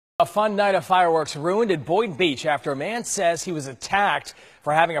A fun night of fireworks ruined at Boynton Beach after a man says he was attacked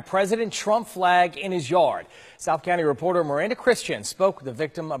for having a President Trump flag in his yard. South County reporter Miranda Christian spoke with the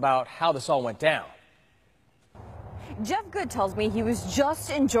victim about how this all went down. Jeff Good tells me he was just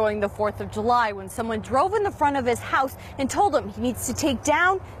enjoying the 4th of July when someone drove in the front of his house and told him he needs to take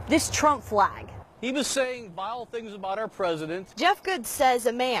down this Trump flag. He was saying vile things about our president. Jeff Good says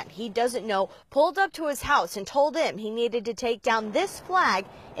a man he doesn't know pulled up to his house and told him he needed to take down this flag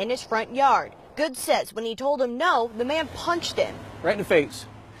in his front yard. Good says when he told him no, the man punched him. Right in the face.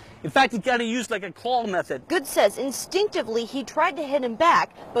 In fact, he kind of used like a claw method. Good says instinctively he tried to hit him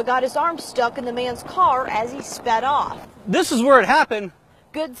back, but got his arm stuck in the man's car as he sped off. This is where it happened.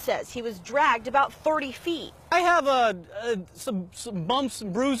 Good says he was dragged about 30 feet. I have some bumps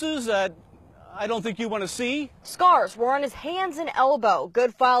and bruises that I don't think you want to see. Scars were on his hands and elbow.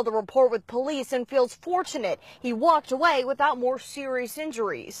 Good filed a report with police and feels fortunate he walked away without more serious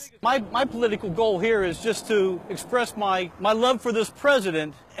injuries. My political goal here is just to express my love for this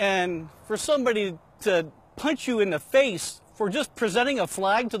president, and for somebody to punch you in the face for just presenting a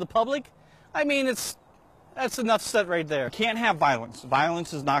flag to the public, I mean, that's enough said right there. Can't have violence.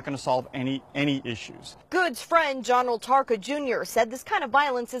 Violence is not going to solve any issues. Good's friend, John Tarka Jr., said this kind of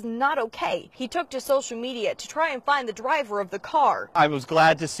violence is not okay. He took to social media to try and find the driver of the car. I was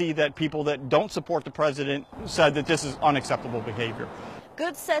glad to see that people that don't support the president said that this is unacceptable behavior.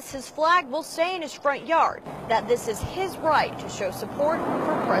 Good says his flag will stay in his front yard, that this is his right to show support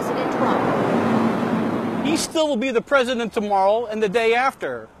for President Trump. He still will be the president tomorrow and the day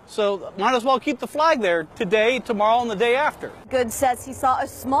after. So might as well keep the flag there today, tomorrow, and the day after. Good says he saw a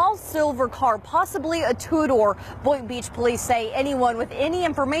small silver car, possibly a two-door. Boynton Beach police say anyone with any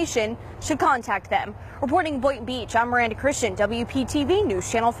information should contact them. Reporting Boynton Beach, I'm Miranda Christian, WPTV News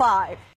Channel 5.